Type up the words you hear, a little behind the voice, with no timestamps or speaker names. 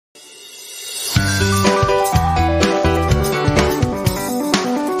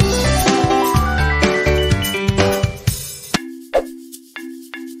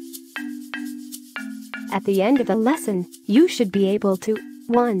At the end of the lesson, you should be able to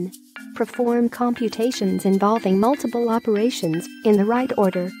 1. Perform computations involving multiple operations in the right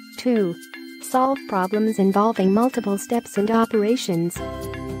order. 2. Solve problems involving multiple steps and operations.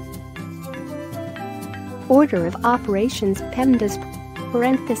 Order of operations PEMDAS.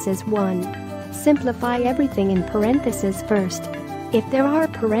 Parenthesis 1. Simplify everything in parentheses first. If there are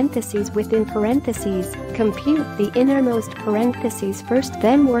parentheses within parentheses, compute the innermost parentheses first,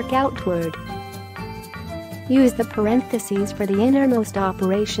 then work outward. Use the parentheses for the innermost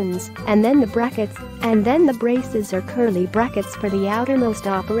operations, and then the brackets, and then the braces or curly brackets for the outermost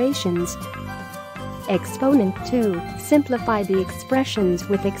operations. Exponent 2. Simplify the expressions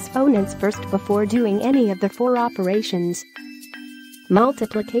with exponents first before doing any of the 4 operations.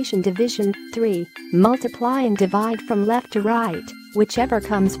 Multiplication division 3. Multiply and divide from left to right, whichever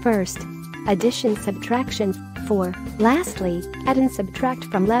comes first. Addition subtraction 4. Lastly, add and subtract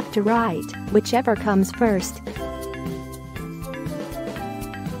from left to right, whichever comes first.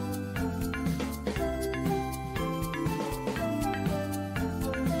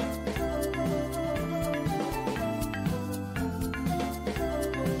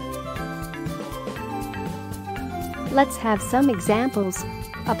 Let's have some examples.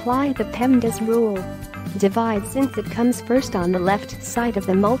 Apply the PEMDAS rule. Divide since it comes first on the left side of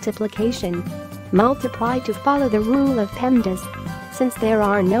the multiplication. Multiply to follow the rule of PEMDAS. Since there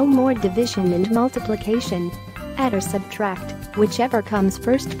are no more division and multiplication, add or subtract, whichever comes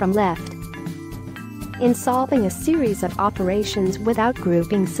first from left. In solving a series of operations without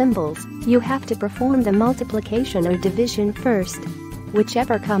grouping symbols, you have to perform the multiplication or division first,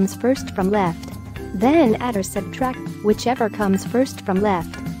 whichever comes first from left. Then add or subtract, whichever comes first from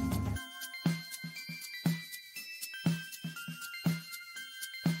left.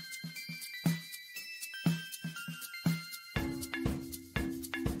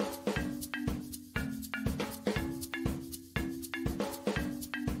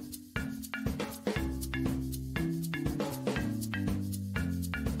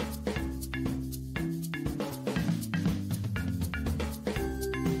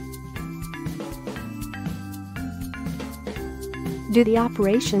 Do the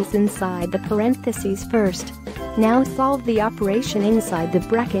operations inside the parentheses first. Now solve the operation inside the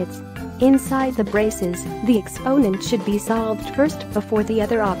brackets. Inside the braces, the exponent should be solved first before the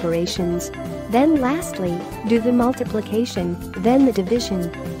other operations. Then lastly, do the multiplication, then the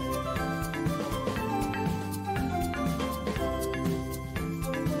division.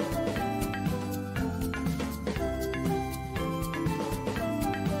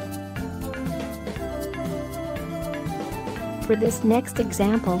 For this next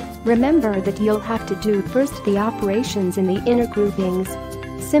example, remember that you'll have to do first the operations in the inner groupings.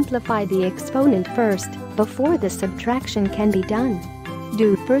 Simplify the exponent first, before the subtraction can be done.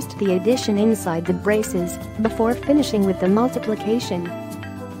 Do first the addition inside the braces, before finishing with the multiplication.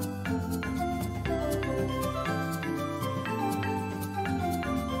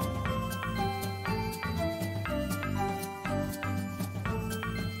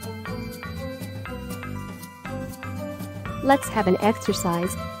 Let's have an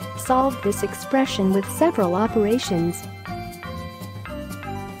exercise. Solve this expression with several operations.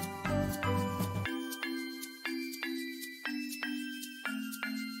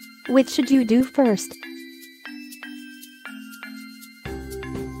 Which should you do first?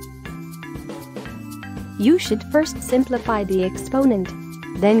 You should first simplify the exponent,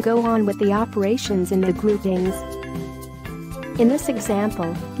 then go on with the operations in the groupings. In this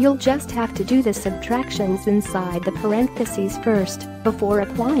example, you'll just have to do the subtractions inside the parentheses first, before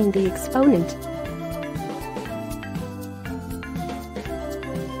applying the exponent.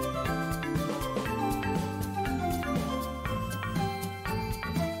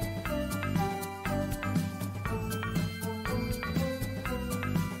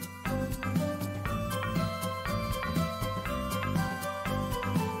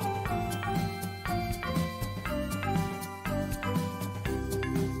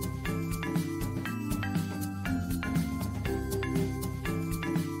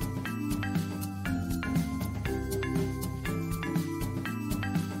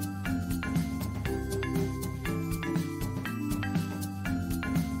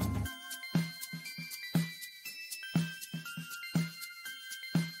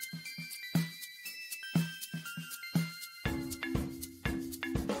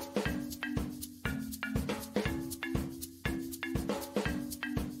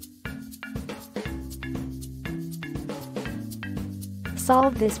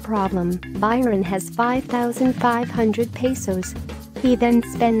 Solve this problem. Byron has 5,500 pesos. He then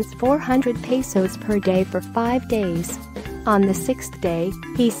spends 400 pesos per day for 5 days. On the 6th day,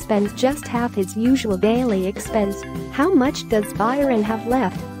 he spends just half his usual daily expense. How much does Byron have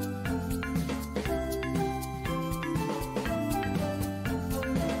left?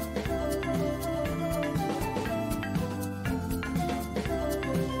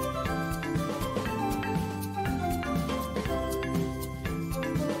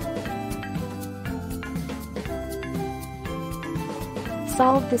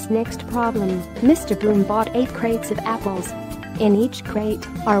 Solve this next problem. Mr. Bloom bought 8 crates of apples. In each crate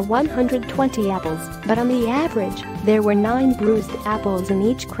are 120 apples, but on the average, there were 9 bruised apples in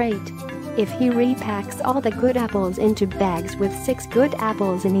each crate. If he repacks all the good apples into bags with 6 good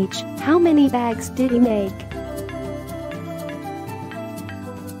apples in each, how many bags did he make?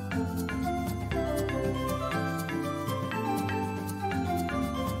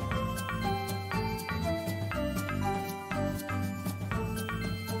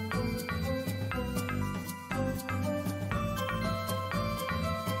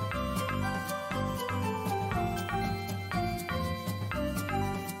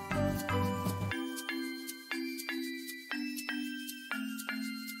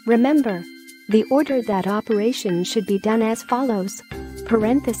 Remember, the order that operation should be done as follows.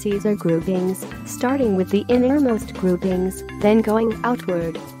 Parentheses are groupings, starting with the innermost groupings, then going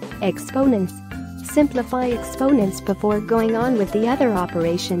outward. Exponents. Simplify exponents before going on with the other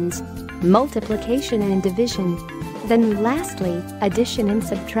operations. Multiplication and division. Then lastly, addition and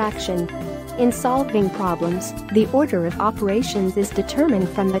subtraction. In solving problems, the order of operations is determined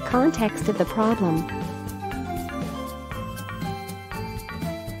from the context of the problem.